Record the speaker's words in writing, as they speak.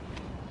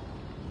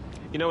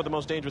You know what the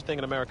most dangerous thing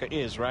in America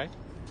is, right?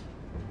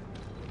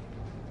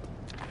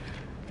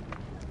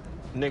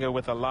 Nigga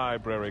with a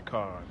library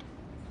card.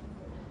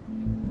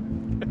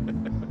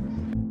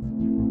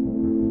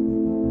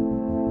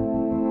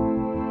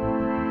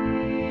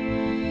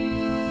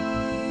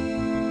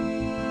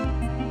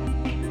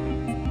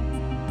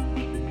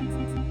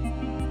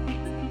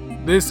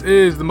 This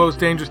is the Most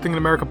Dangerous Thing in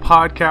America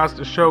podcast,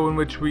 a show in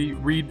which we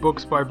read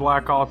books by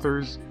black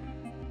authors,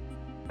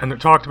 and they're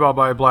talked about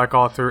by a black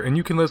author, and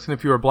you can listen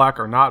if you are black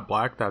or not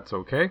black, that's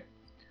okay.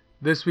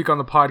 This week on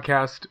the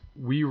podcast,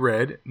 we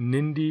read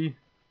Nnedi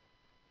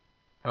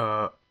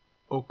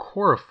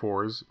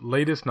Okorafor's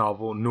latest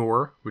novel,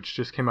 Noor, which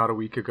just came out a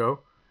week ago,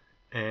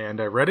 and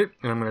I read it,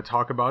 and I'm going to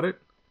talk about it.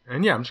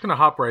 And yeah, I'm just going to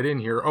hop right in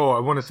here. Oh, I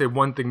want to say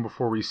one thing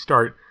before we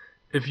start.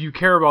 If you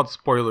care about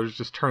spoilers,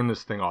 just turn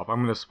this thing off.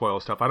 I'm going to spoil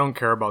stuff. I don't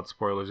care about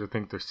spoilers. I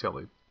think they're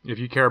silly. If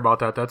you care about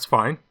that, that's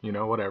fine. You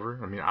know, whatever.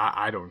 I mean,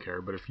 I don't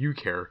care. But if you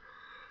care,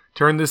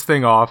 turn this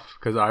thing off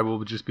because I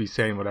will just be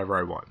saying whatever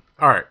I want.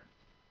 All right.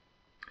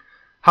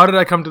 How did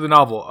I come to the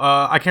novel?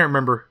 I can't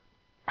remember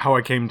how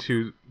I came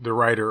to the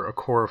writer,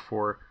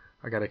 Okorafor.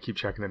 I got to keep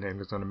checking the name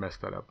because I'm going to mess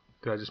that up.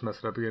 Did I just mess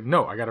it up again?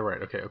 No, I got it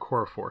right. Okay,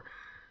 Okorafor.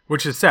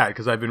 Which is sad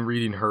because I've been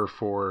reading her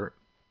for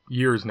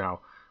years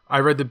now. I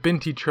read the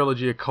Binti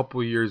trilogy a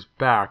couple years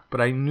back, but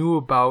I knew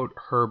about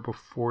her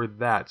before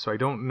that, so I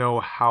don't know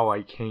how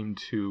I came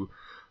to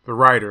the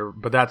writer,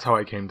 but that's how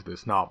I came to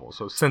this novel.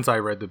 So since I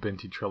read the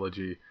Binti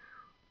trilogy,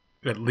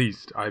 at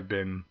least I've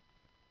been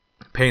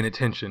paying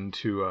attention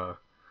to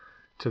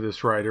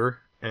this writer,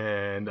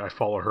 and I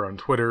follow her on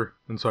Twitter,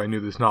 and so I knew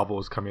this novel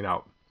was coming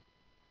out.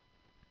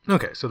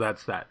 Okay, so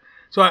that's that.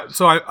 So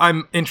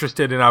I'm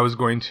interested, and I was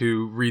going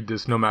to read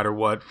this no matter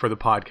what for the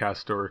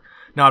podcast or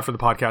not for the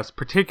podcast,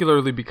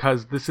 particularly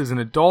because this is an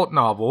adult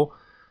novel,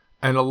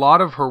 and a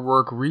lot of her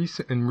work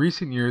in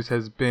recent years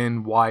has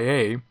been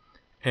YA,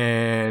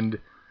 and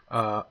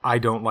I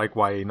don't like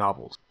YA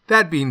novels.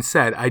 That being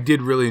said, I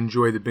did really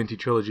enjoy the Binti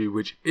trilogy,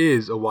 which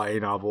is a YA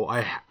novel.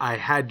 I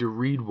had to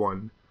read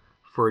one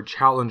for a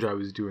challenge I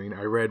was doing.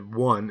 I read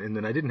one, and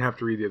then I didn't have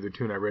to read the other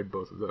two, and I read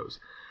both of those.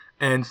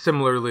 And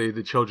similarly,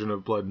 The Children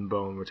of Blood and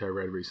Bone, which I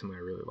read recently,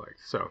 I really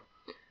liked. So,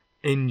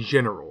 in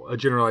general, a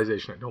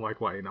generalization, I don't like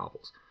YA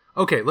novels.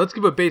 Okay, let's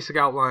give a basic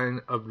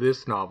outline of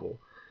this novel.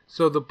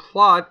 So the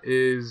plot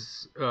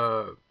is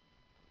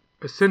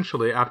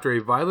essentially, after a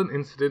violent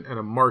incident at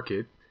a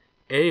market,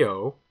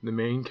 AO, the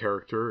main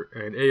character,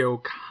 and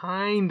AO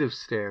kind of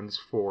stands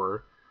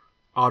for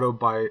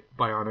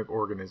autobionic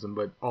organism,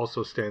 but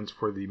also stands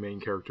for the main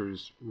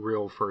character's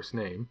real first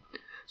name.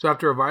 So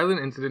after a violent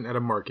incident at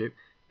a market,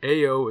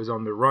 AO is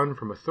on the run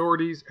from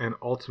authorities and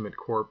Ultimate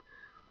Corp.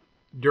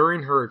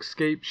 During her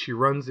escape, she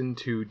runs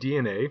into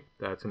DNA,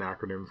 that's an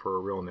acronym for a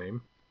real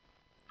name,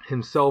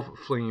 himself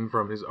fleeing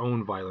from his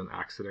own violent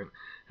accident,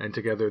 and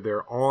together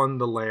they're on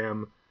the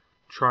lam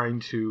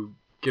trying to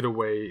get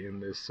away in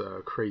this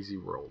crazy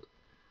world.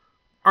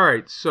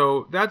 Alright,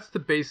 so that's the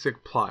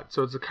basic plot.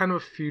 So it's a kind of a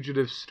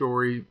fugitive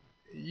story.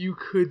 You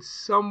could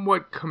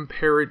somewhat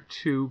compare it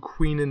to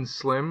Queen and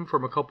Slim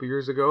from a couple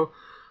years ago,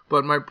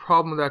 but my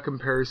problem with that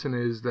comparison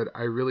is that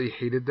I really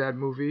hated that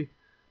movie,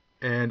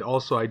 and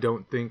also I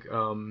don't think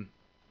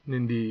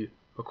Nnedi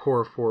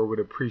Okorafor would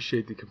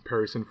appreciate the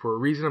comparison for a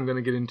reason I'm going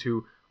to get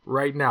into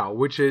right now,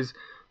 which is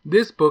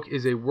this book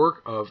is a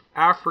work of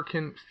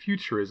African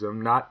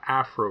futurism, not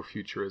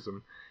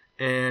Afrofuturism,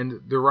 and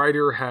the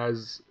writer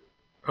has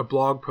a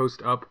blog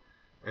post up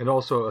and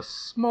also a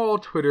small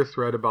Twitter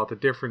thread about the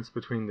difference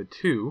between the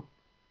two.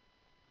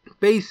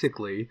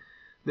 Basically,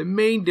 the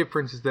main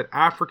difference is that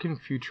African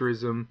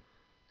futurism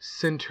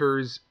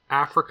centers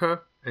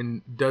Africa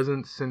and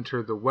doesn't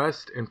center the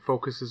West and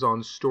focuses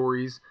on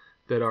stories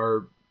that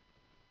are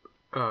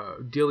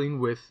dealing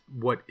with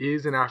what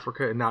is in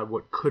Africa and not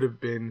what could have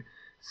been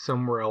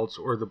somewhere else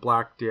or the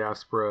black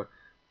diaspora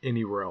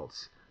anywhere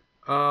else.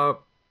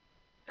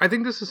 I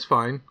think this is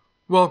fine.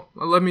 Well,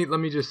 let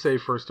me just say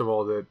first of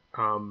all that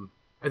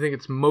I think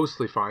it's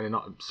mostly fine, and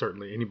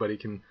certainly anybody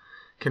can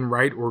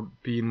write or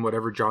be in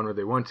whatever genre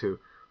they want to.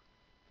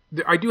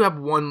 I do have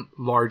one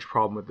large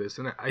problem with this,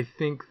 and I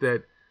think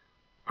that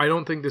I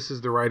don't think this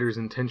is the writer's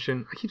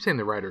intention. I keep saying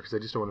the writer because I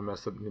just don't want to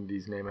mess up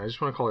Nnedi's name. I just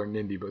want to call her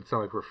Nnedi, but it's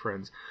not like we're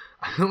friends.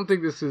 I don't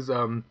think this is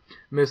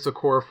Miss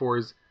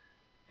Okorafor's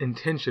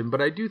intention,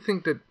 but I do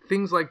think that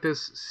things like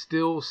this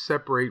still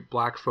separate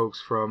black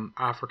folks from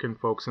African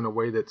folks in a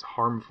way that's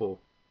harmful.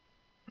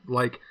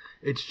 Like,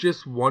 it's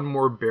just one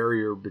more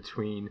barrier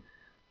between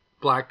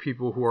black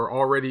people who are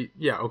already,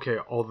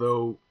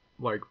 although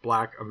like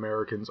black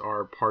Americans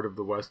are part of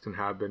the West and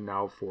have been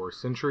now for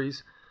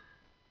centuries,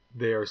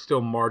 they are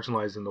still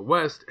marginalized in the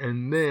West.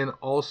 And then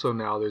also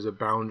now there's a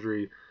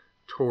boundary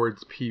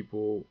towards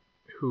people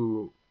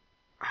who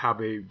have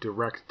a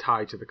direct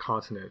tie to the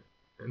continent.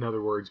 In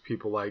other words,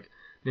 people like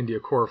Nnedi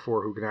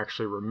Okorafor who can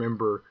actually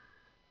remember,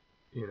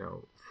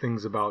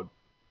 things about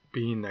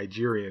being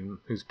Nigerian,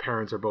 whose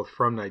parents are both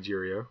from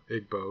Nigeria,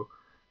 Igbo,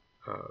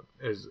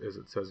 as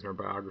it says in her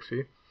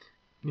biography.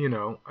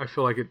 I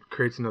feel like it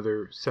creates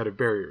another set of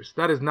barriers.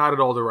 That is not at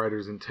all the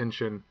writer's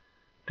intention,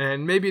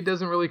 and maybe it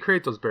doesn't really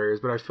create those barriers,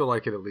 but I feel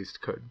like it at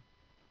least could.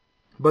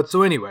 But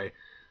so anyway,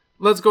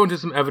 let's go into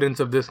some evidence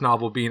of this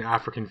novel being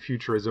African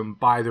futurism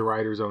by the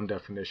writer's own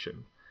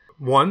definition.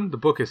 1, the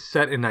book is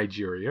set in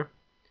Nigeria.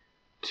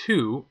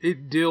 2,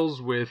 it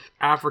deals with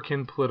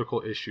African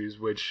political issues,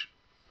 which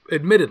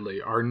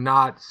admittedly are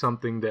not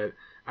something that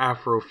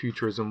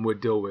Afrofuturism would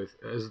deal with.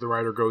 As the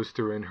writer goes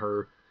through in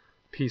her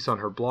piece on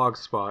her blog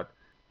spot,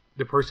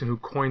 the person who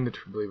coined the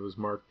term, I believe it was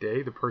Mark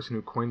Day, the person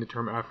who coined the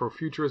term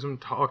Afrofuturism,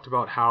 talked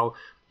about how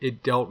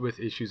it dealt with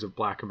issues of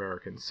Black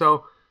Americans.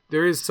 So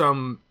there is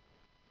some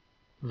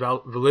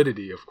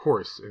validity, of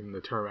course, in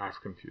the term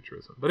African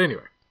futurism. But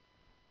anyway,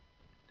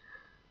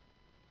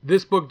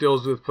 this book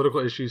deals with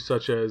political issues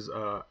such as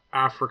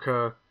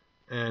Africa,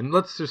 and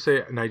let's just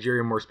say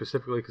Nigeria more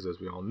specifically, because as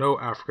we all know,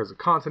 Africa is a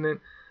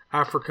continent.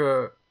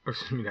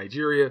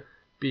 Nigeria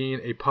being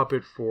a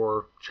puppet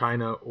for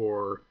China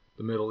or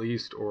the Middle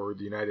East or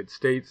the United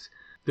States.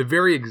 The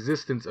very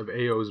existence of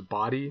Ao's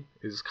body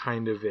is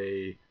kind of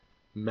a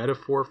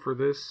metaphor for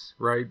this,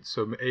 right?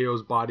 So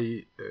Ao's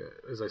body,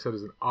 as I said,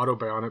 is an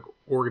autobionic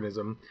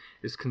organism,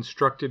 is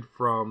constructed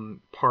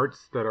from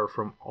parts that are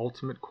from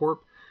Ultimate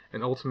Corp,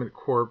 and Ultimate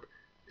Corp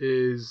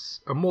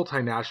is a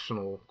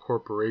multinational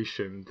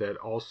corporation that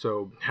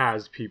also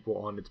has people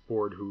on its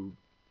board who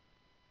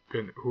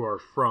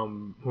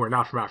are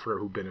not from Africa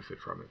who benefit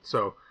from it.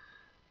 So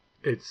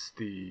it's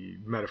the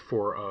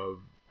metaphor of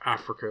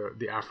Africa,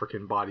 the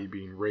African body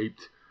being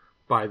raped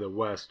by the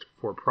West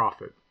for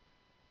profit,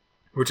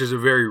 which is a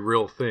very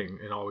real thing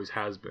and always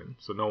has been.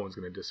 So no one's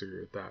going to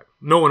disagree with that.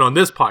 No one on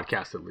this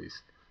podcast, at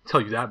least. I'll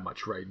tell you that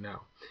much right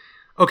now.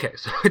 Okay,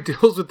 so it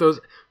deals with those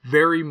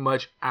very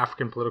much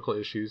African political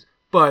issues.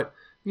 But,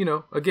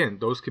 again,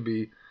 those could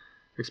be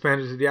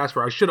expanded to the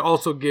diaspora. I should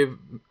also give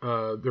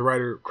the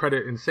writer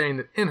credit in saying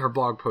that in her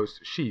blog post,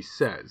 she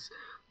says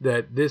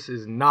that this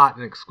is not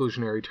an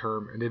exclusionary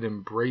term and it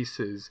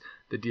embraces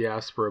the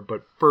diaspora,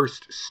 but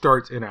first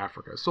starts in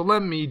Africa. So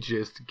let me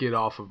just get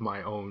off of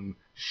my own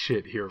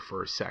shit here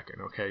for a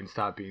second, okay, and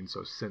stop being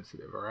so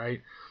sensitive, all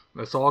right?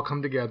 Let's all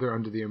come together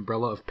under the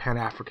umbrella of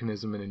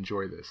Pan-Africanism and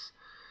enjoy this.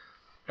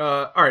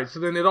 All right, so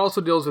then it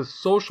also deals with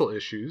social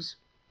issues,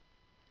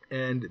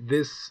 and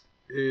this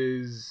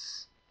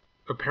is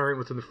apparent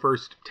within the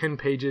first 10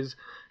 pages.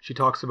 She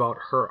talks about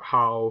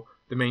how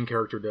the main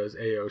character does,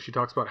 Ao. She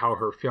talks about how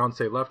her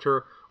fiance left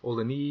her,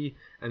 Nnedi,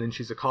 and then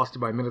she's accosted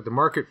by men at the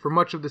market for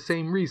much of the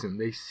same reason.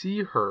 They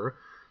see her,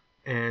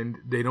 and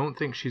they don't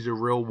think she's a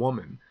real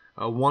woman.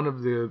 One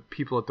of the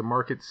people at the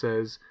market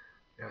says,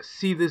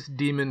 "See this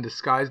demon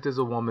disguised as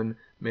a woman.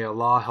 May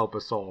Allah help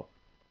us all."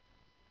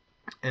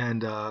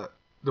 And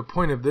the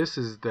point of this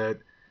is that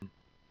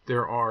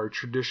there are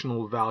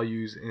traditional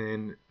values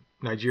in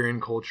Nigerian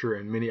culture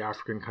and many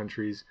African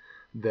countries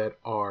that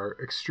are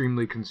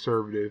extremely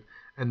conservative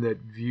and that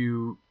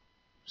view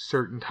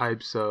certain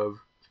types of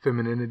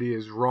femininity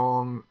as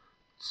wrong,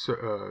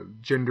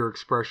 gender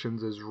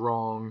expressions as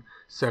wrong,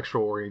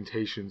 sexual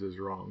orientations as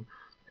wrong.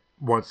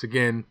 Once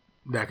again,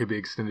 that could be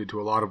extended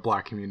to a lot of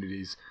Black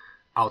communities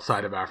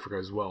outside of Africa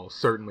as well,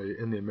 certainly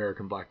in the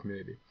American Black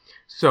community.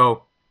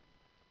 So,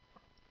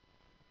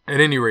 at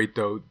any rate,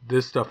 though,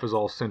 this stuff is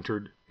all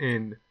centered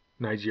in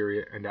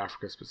Nigeria and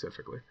Africa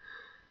specifically.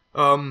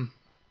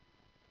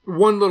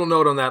 One little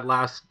note on that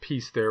last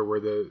piece there where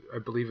I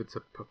believe it's a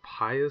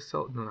papaya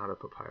no, not a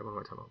papaya, what am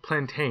I talking about?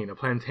 Plantain. A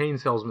plantain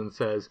salesman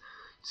says,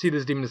 "See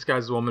this demon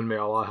disguised as a woman, may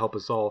Allah help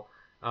us all."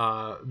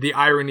 The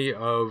irony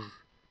of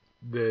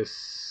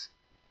this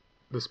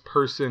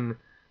person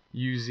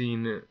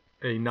using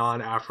a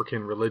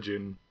non-African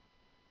religion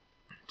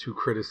to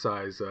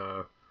criticize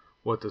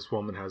what this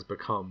woman has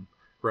become,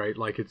 right?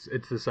 Like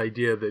it's this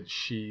idea that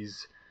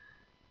she's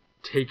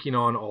taking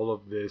on all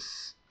of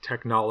this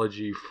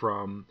technology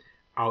from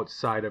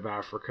outside of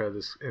Africa,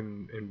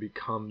 and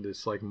become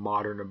this like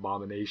modern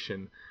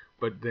abomination,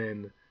 but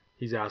then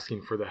he's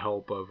asking for the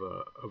help of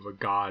a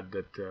god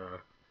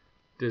that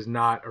does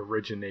not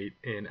originate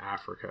in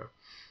Africa.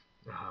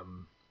 I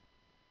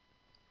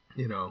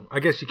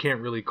guess you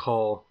can't really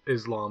call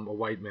Islam a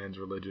white man's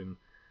religion,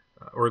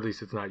 or at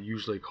least it's not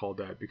usually called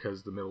that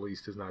because the Middle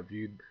East is not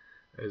viewed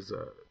as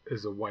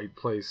a white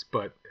place,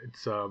 but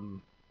it's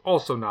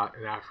also not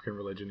an African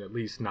religion, at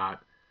least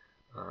not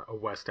a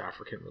West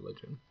African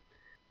religion.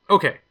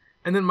 Okay,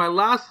 and then my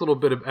last little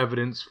bit of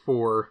evidence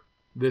for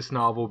this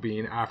novel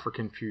being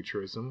African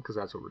futurism, because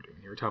that's what we're doing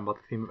here, we're talking about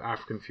the theme of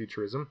African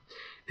futurism,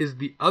 is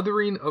the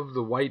othering of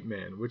the white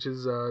man, which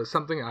is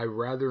something I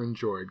rather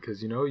enjoyed,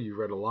 because, you've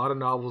read a lot of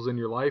novels in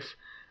your life,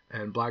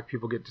 and Black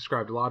people get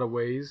described a lot of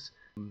ways,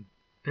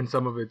 and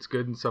some of it's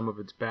good and some of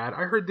it's bad.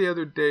 I heard the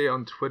other day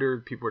on Twitter,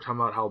 people were talking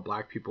about how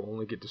Black people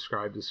only get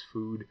described as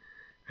food,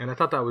 and I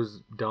thought that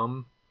was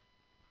dumb.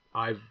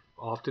 I've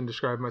often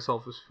described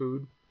myself as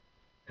food,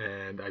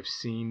 and I've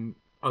seen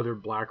other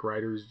Black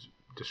writers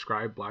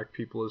describe Black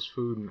people as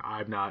food, and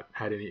I've not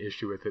had any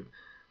issue with it.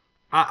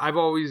 I've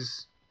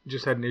always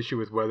just had an issue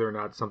with whether or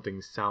not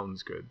something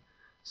sounds good.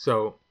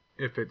 So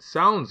if it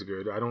sounds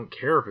good, I don't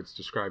care if it's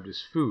described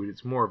as food.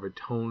 It's more of a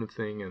tone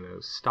thing and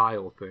a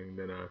style thing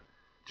than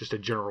just a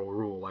general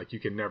rule. Like, you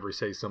can never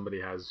say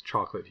somebody has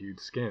chocolate-hued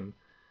skin.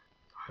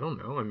 I don't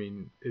know. I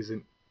mean,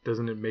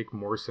 doesn't it make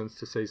more sense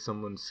to say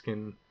someone's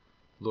skin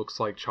looks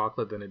like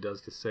chocolate than it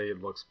does to say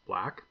it looks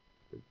black?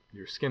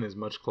 Your skin is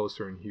much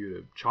closer in hue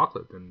to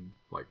chocolate than,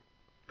 like,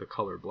 the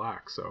color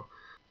black. So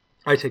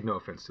I take no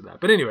offense to that.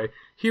 But anyway,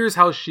 here's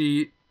how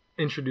she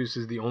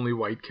introduces the only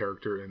white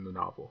character in the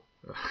novel.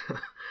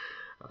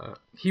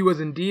 He was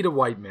indeed a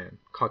white man,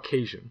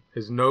 Caucasian,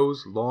 his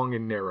nose long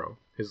and narrow,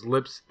 his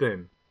lips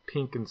thin,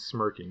 pink and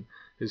smirking,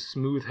 his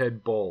smooth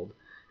head bald,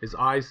 his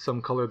eyes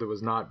some color that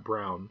was not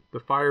brown. The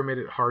fire made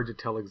it hard to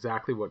tell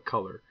exactly what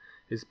color.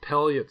 His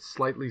pale yet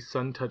slightly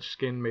sun-touched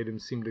skin made him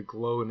seem to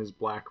glow in his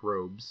black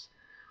robes.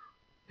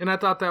 And I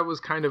thought that was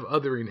kind of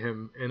othering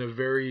him in a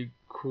very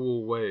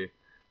cool way.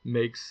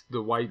 Makes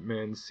the white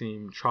man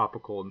seem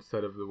tropical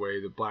instead of the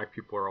way that black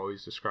people are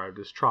always described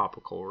as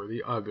tropical, or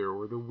the other,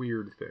 or the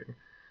weird thing.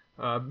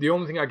 The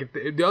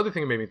other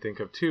thing it made me think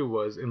of too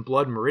was in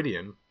Blood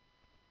Meridian,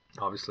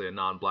 obviously a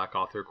non-black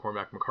author,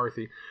 Cormac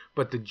McCarthy,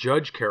 but the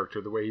judge character,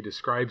 the way he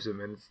describes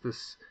him, and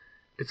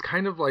it's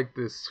kind of like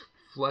this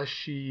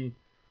fleshy,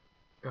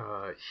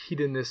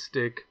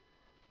 hedonistic,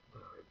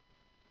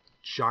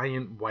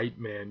 giant white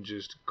man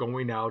just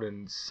going out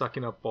and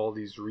sucking up all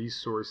these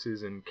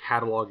resources and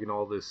cataloging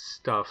all this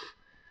stuff,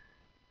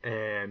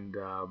 and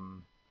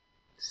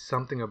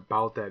something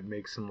about that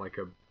makes him like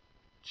a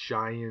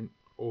giant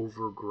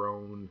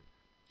overgrown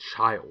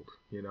child,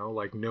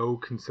 like no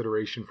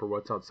consideration for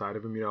what's outside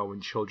of him.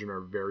 When children are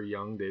very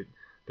young,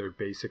 they're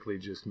basically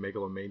just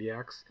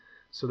megalomaniacs.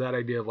 So that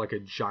idea of like a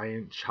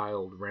giant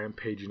child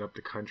rampaging up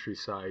the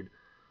countryside,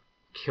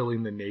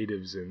 killing the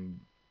natives and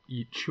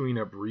chewing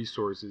up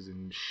resources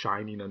and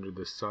shining under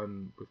the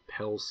sun with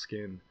pale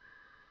skin.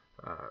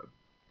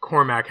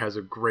 Cormac has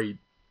a great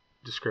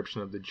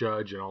description of the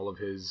judge and all of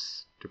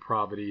his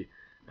depravity,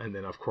 and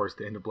then of course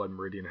the end of Blood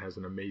Meridian has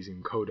an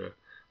amazing coda,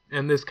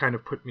 and this kind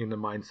of put me in the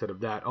mindset of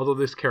that, although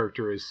this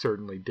character is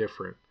certainly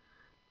different.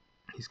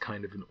 He's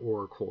kind of an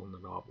oracle in the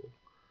novel.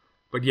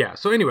 But yeah,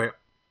 so anyway,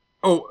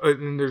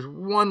 and there's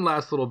one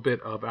last little bit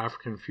of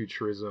African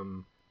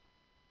futurism.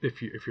 If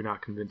you're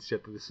not convinced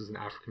yet that this is an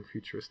African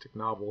futuristic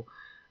novel,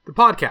 the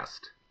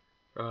podcast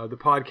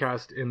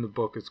in the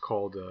book is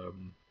called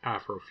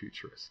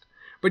Afrofuturist.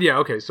 But yeah,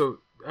 okay, so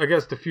I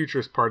guess the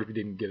futurist part, if you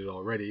didn't get it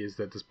already, is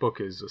that this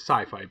book is a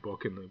sci-fi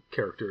book and the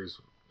character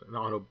is an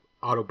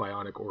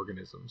autobionic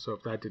organism. So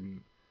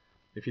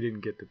if you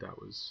didn't get that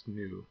was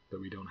new, that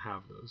we don't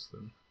have those,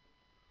 then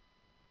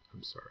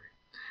I'm sorry.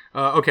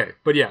 Okay,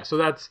 but yeah, so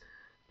that's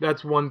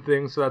one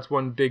thing. So that's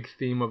one big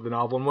theme of the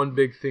novel, and one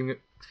big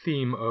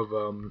theme of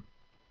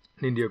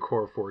Nnedi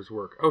Okorafor's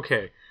work.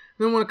 Okay,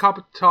 then I want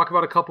to talk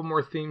about a couple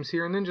more themes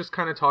here, and then just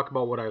kind of talk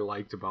about what I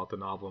liked about the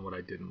novel and what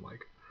I didn't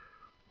like.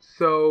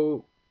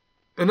 So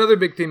another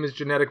big theme is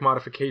genetic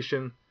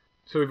modification.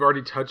 So we've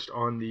already touched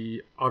on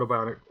the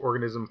autobionic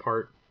organism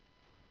part,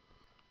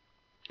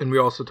 and we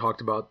also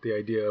talked about the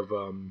idea of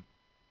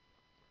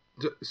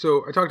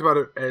so I talked about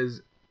it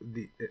as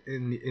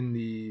in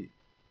the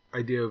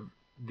idea of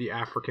the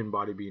African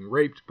body being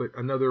raped, but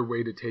another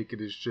way to take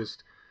it is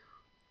just,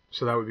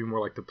 so that would be more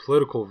like the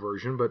political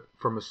version, but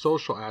from a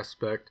social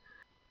aspect,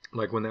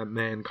 like when that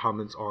man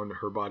comments on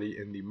her body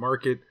in the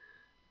market,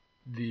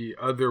 the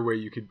other way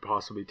you could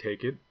possibly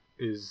take it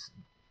is,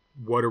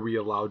 what are we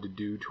allowed to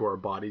do to our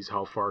bodies?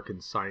 How far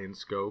can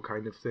science go,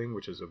 kind of thing,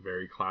 which is a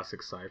very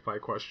classic sci-fi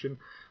question.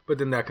 But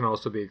then that can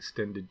also be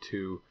extended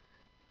to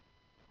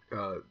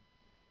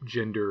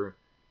gender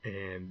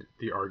and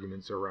the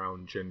arguments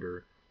around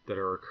gender that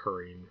are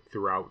occurring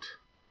throughout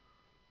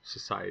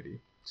society.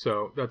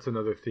 So that's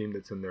another theme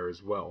that's in there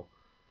as well.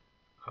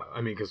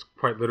 Because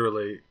quite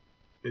literally,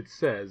 it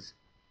says,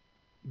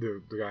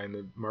 the guy in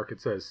the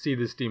market says, "See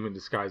this demon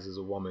disguised as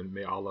a woman,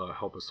 may Allah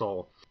help us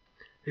all."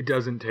 It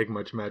doesn't take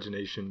much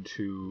imagination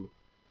to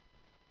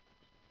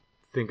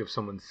think of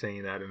someone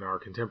saying that in our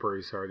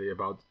contemporary society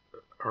about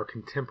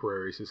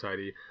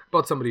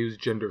somebody who's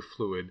gender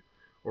fluid,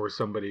 or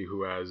somebody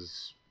who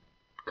has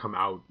come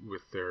out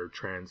with their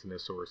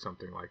transness or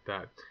something like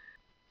that.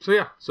 So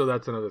yeah, so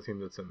that's another theme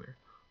that's in there.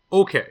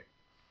 Okay.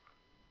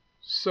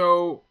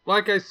 So,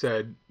 like I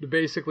said,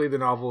 basically the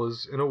novel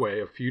is, in a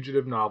way, a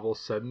fugitive novel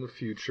set in the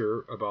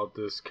future about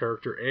this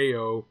character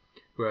AO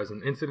who has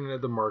an incident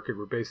at the market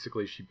where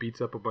basically she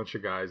beats up a bunch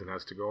of guys and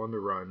has to go on the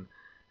run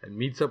and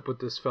meets up with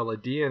this fella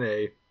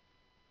DNA,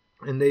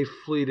 and they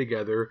flee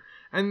together.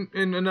 And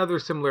another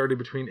similarity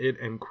between it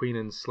and Queen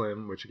and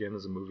Slim, which again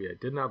is a movie I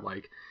did not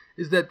like,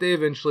 is that they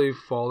eventually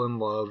fall in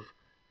love,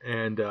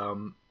 and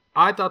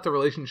I thought the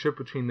relationship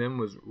between them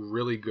was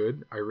really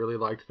good. I really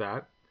liked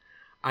that.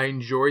 I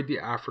enjoyed the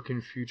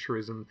African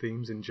futurism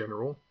themes in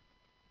general.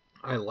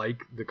 I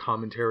like the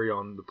commentary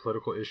on the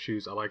political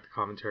issues. I like the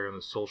commentary on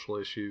the social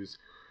issues.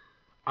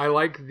 I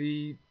like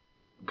the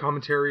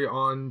commentary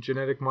on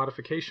genetic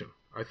modification.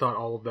 I thought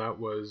all of that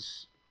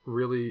was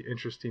really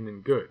interesting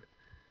and good.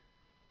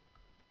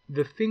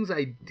 the things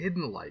I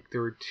didn't like,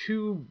 there were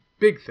two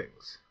big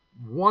things.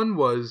 One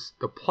was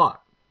the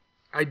plot.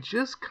 I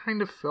just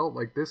kind of felt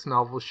like this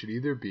novel should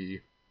either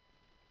be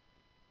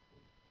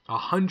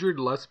 100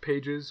 less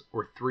pages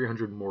or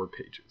 300 more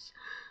pages.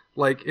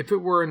 Like, if it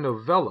were a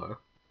novella,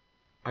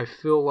 I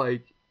feel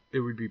like it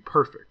would be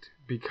perfect,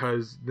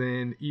 because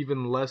then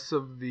even less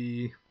of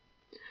the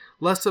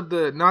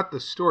not the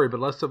story, but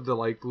less of the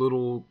like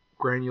little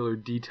granular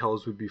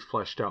details would be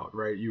fleshed out,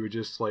 right? You would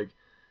just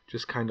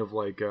kind of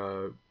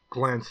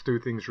glance through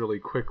things really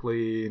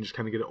quickly and just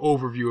kind of get an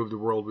overview of the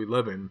world we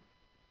live in.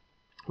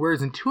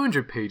 Whereas in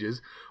 200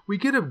 pages, we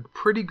get a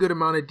pretty good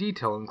amount of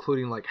detail,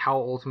 including like how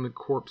Ultimate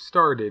Corp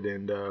started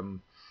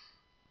and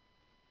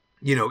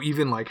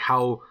even like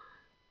how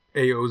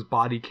Ao's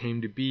body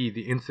came to be,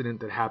 the incident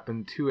that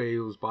happened to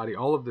Ao's body,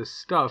 all of this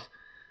stuff,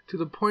 to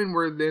the point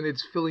where then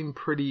it's feeling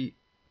pretty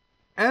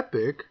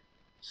epic.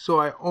 So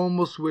I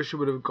almost wish it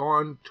would have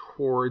gone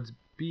towards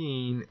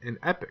being an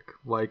epic,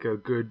 like a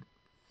good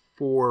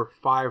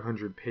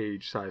 400-500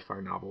 page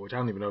sci-fi novel, which I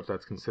don't even know if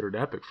that's considered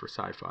epic for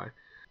sci-fi.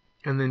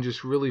 And then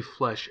just really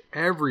flesh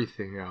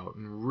everything out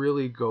and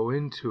really go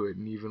into it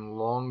in even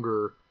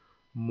longer,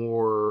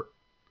 more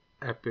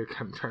epic,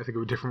 I'm trying to think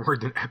of a different word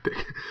than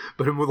epic,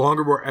 but in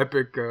longer, more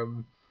epic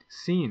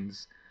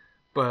scenes.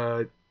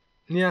 But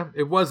yeah,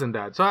 it wasn't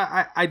that. So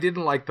I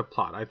didn't like the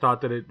plot. I thought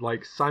that it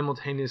like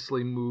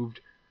simultaneously moved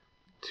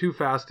too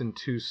fast and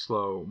too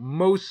slow.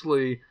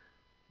 Mostly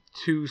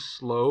too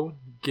slow,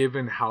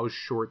 given how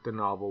short the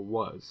novel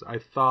was. I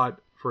thought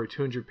for a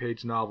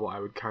 200-page novel, I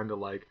would kind of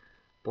like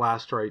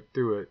blast right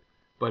through it,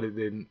 but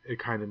it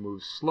kind of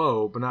moves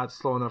slow, but not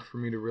slow enough for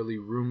me to really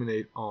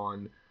ruminate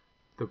on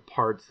the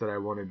parts that I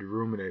wanted to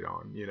ruminate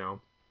on,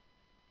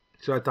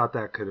 So I thought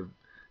that could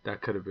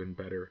have been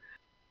better.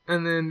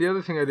 And then the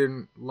other thing I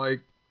didn't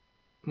like,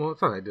 well,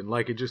 it's not I didn't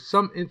like it, just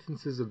some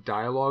instances of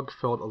dialogue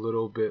felt a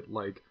little bit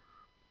like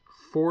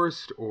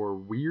forced or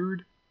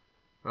weird.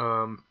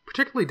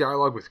 Particularly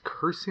dialogue with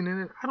cursing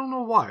in it. I don't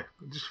know why.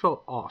 It just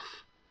felt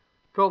off.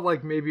 Felt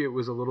like maybe it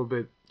was a little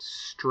bit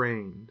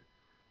strained.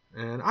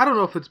 And I don't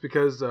know if it's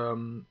because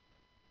the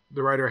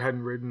writer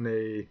hadn't written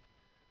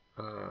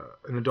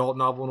an adult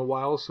novel in a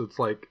while, so it's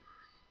like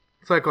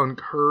on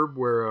Curb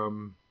where I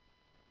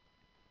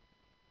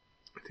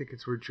think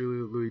it's where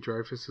Julia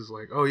Louis-Dreyfus is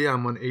like, oh yeah,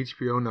 I'm on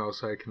HBO now,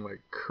 so I can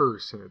like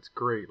curse and it's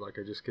great. Like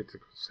I just get to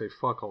say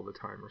fuck all the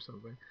time or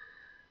something.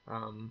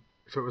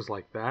 If it was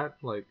like that,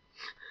 like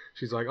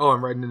she's like, oh,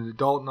 I'm writing an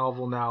adult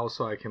novel now,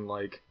 so I can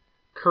like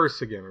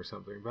curse again or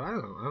something. But I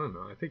don't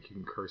know. I think you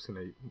can curse in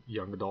a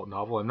young adult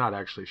novel. I'm not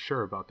actually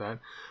sure about that.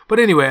 But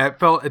anyway, I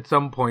felt at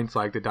some points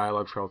like the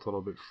dialogue felt a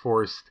little bit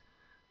forced.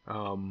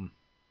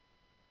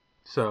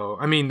 So,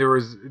 I mean, there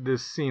was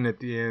this scene at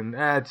the end.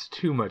 It's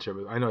too much of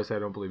it. I know I said I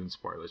don't believe in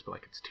spoilers, but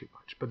like it's too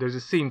much. But there's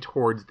a scene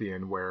towards the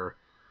end where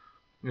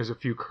there's a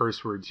few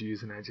curse words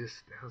used, and I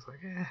was like,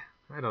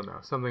 I don't know.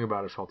 Something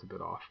about it felt a bit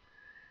off.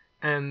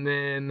 And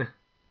then,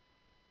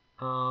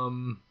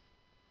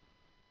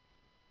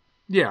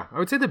 yeah, I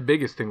would say the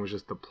biggest thing was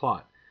just the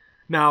plot.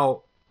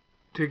 Now,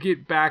 to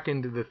get back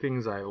into the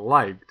things I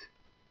liked,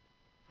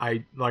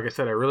 like I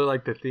said, I really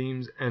liked the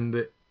themes, and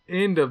the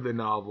end of the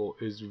novel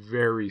is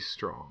very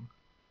strong.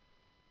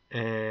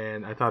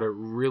 And I thought it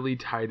really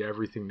tied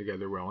everything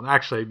together well. And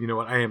actually, you know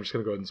what? I am just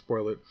going to go ahead and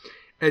spoil it.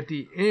 At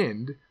the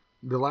end,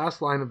 the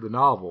last line of the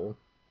novel,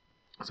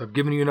 so I've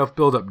given you enough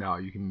build-up now.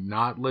 You can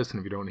not listen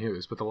if you don't hear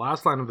this. But the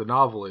last line of the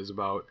novel is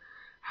about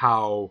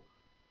how...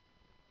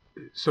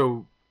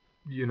 So,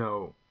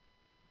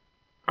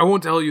 I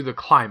won't tell you the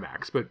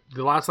climax, but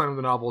the last line of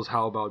the novel is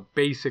how about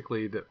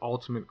basically that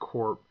Ultimate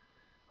Corp,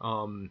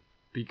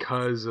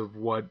 because of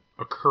what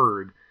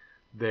occurred,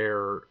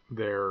 their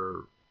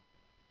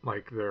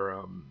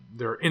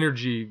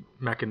energy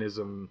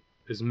mechanism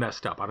is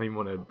messed up. I don't even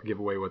want to give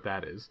away what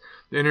that is.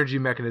 The energy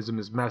mechanism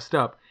is messed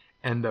up,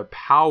 and the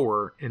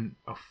power in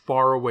a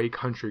faraway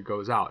country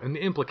goes out. And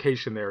the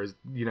implication there is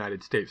the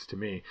United States to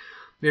me.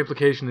 The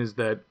implication is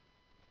that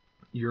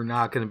you're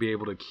not going to be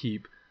able to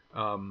keep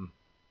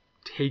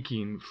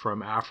taking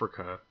from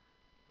Africa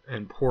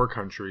and poor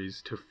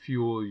countries to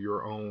fuel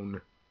your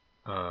own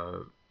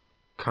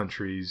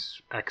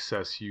country's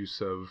excess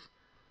use of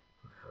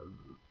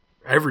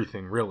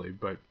everything, really,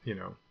 but,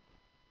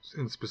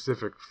 in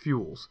specific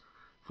fuels,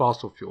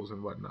 fossil fuels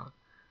and whatnot.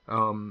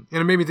 And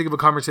it made me think of a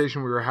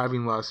conversation we were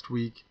having last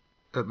week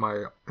in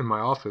my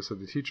office, at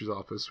the teacher's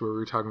office, where we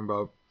were talking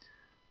about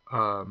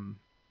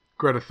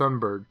Greta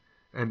Thunberg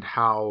and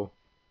how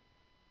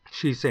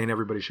she's saying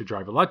everybody should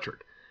drive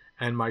electric.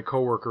 And my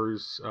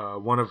coworkers,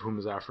 one of whom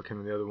is African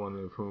and the other one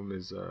of whom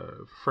is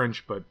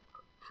French, but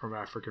from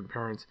African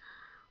parents,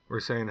 were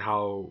saying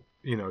how,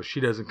 she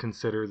doesn't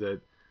consider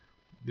that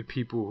the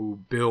people who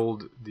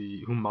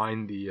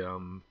mine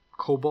the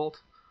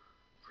cobalt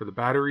for the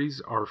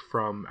batteries are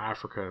from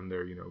Africa, and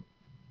they're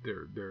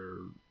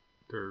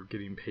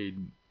getting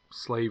paid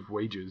slave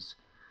wages,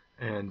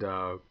 and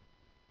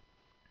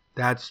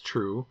that's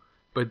true.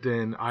 But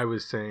then I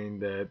was saying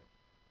that,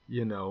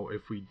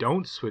 if we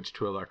don't switch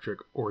to electric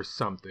or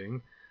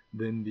something,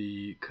 then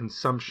the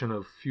consumption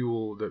of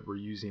fuel that we're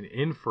using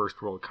in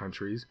first world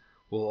countries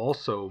will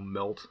also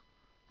melt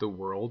the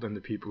world, and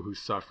the people who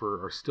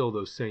suffer are still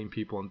those same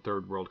people in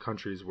third world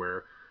countries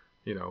where,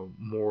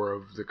 more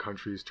of the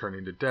countries turn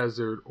into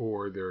desert,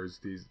 or there's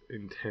these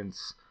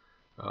intense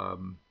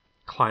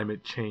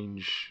climate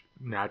change,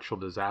 natural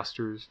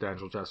disasters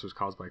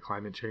caused by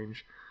climate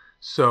change.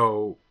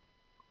 So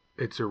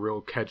it's a real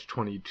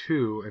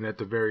catch-22, and at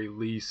the very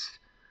least,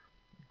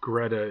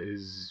 Greta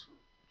is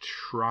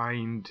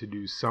trying to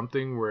do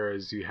something,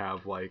 whereas you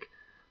have like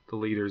the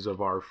leaders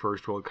of our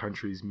first world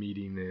countries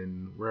meeting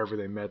in wherever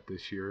they met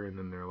this year, and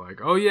then they're like,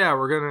 oh yeah,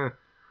 we're gonna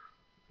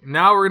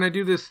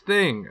do this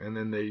thing, and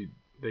then they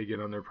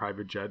get on their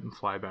private jet and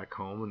fly back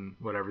home, and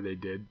whatever they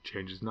did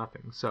changes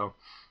nothing. So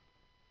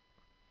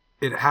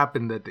it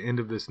happened that the end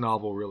of this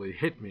novel really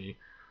hit me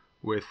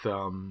with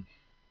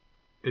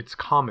its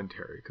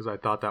commentary, because I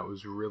thought that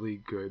was really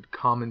good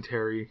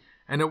commentary,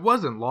 and it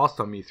wasn't lost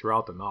on me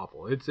throughout the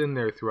novel. It's in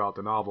there throughout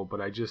the novel, but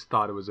I just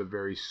thought it was a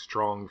very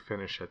strong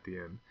finish at the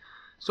end.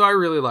 So I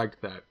really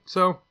liked that.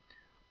 So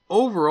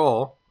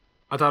overall,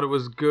 I thought it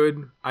was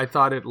good. I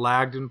thought it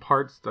lagged in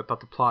parts. I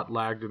thought the plot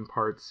lagged in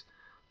parts.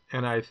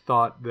 And I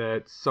thought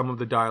that some of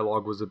the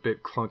dialogue was a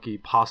bit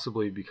clunky,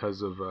 possibly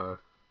because of the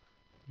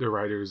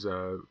writer's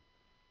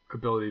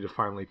ability to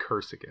finally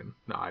curse again.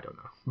 No, I don't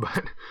know.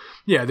 But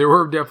yeah, there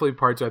were definitely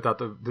parts I thought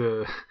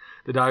the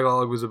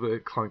dialogue was a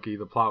bit clunky.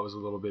 The plot was a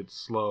little bit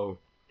slow.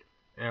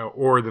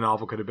 Or the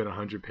novel could have been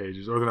 100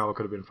 pages, or the novel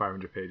could have been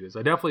 500 pages.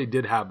 I definitely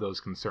did have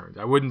those concerns.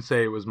 I wouldn't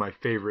say it was my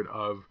favorite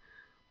of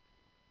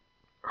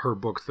her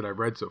books that I've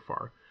read so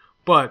far.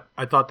 But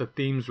I thought the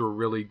themes were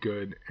really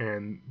good,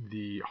 and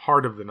the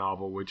heart of the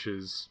novel, which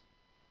is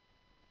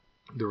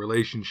the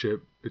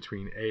relationship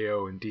between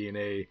AO and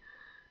DNA,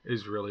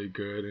 is really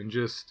good, and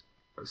just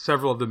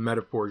several of the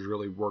metaphors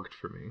really worked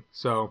for me.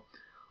 So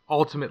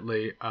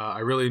ultimately, I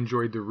really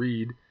enjoyed the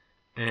read,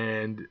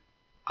 and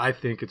I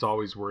think it's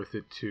always worth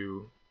it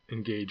to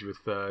engage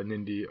with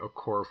Nnedi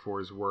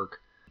Okorafor's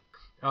work.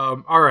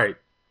 All right,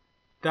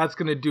 that's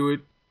going to do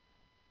it.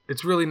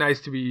 It's really nice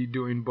to be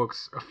doing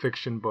books, a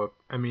fiction book.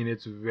 I mean,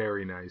 it's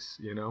very nice,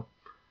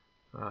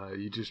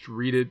 You just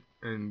read it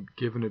and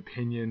give an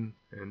opinion,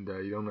 and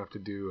you don't have to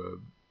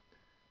do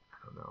I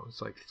don't know,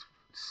 it's like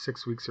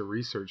 6 weeks of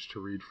research to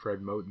read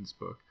Fred Moten's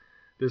book.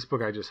 This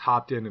book, I just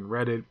hopped in and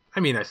read it. I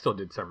mean, I still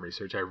did some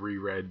research. I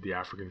reread the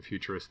African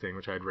Futurist thing,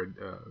 which I had read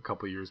a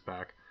couple of years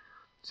back.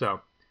 So,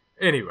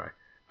 anyway.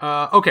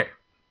 Okay.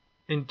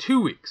 In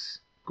 2 weeks,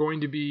 going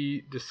to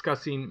be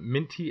discussing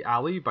Minty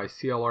Alley by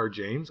C.L.R.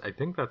 James. I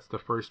think that's the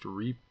first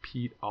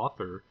repeat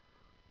author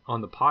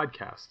on the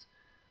podcast.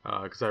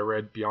 Because I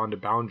read Beyond a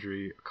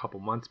Boundary a couple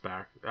months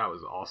back. That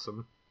was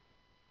awesome.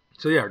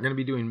 So, yeah, we're going to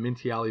be doing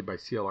Minty Alley by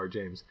C.L.R.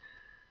 James.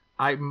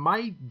 I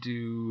might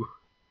do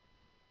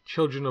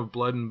Children of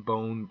Blood and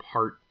Bone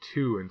Part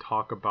 2 and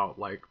talk about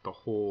like the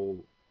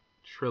whole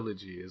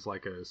trilogy as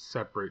like a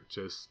separate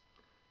just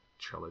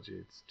trilogy.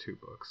 It's 2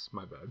 books,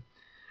 my bad.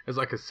 As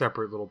like a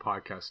separate little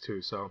podcast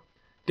too. So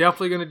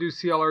definitely going to do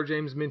C.L.R.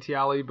 James Minty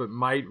Alley, but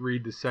might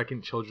read the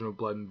second Children of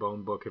Blood and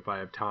Bone book if I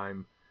have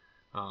time.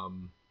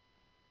 And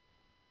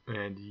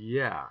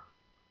yeah,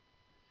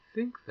 I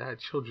think that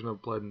Children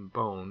of Blood and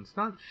Bone, it's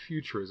not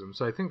futurism,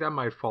 so I think that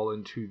might fall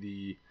into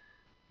the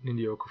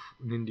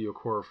Nnedi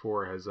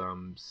Okorafor has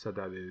said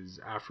that is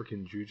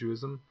African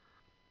Jujuism.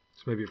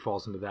 So maybe it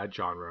falls into that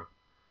genre,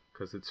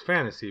 because it's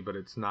fantasy, but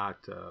it's not,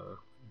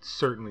 it's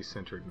certainly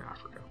centered in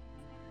Africa.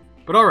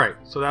 But alright,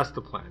 so that's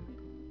the plan.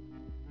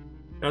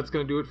 That's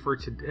going to do it for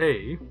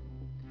today.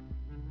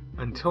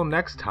 Until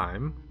next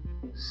time,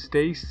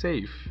 stay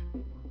safe,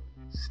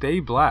 stay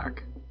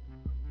black,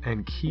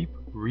 and keep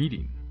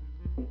reading.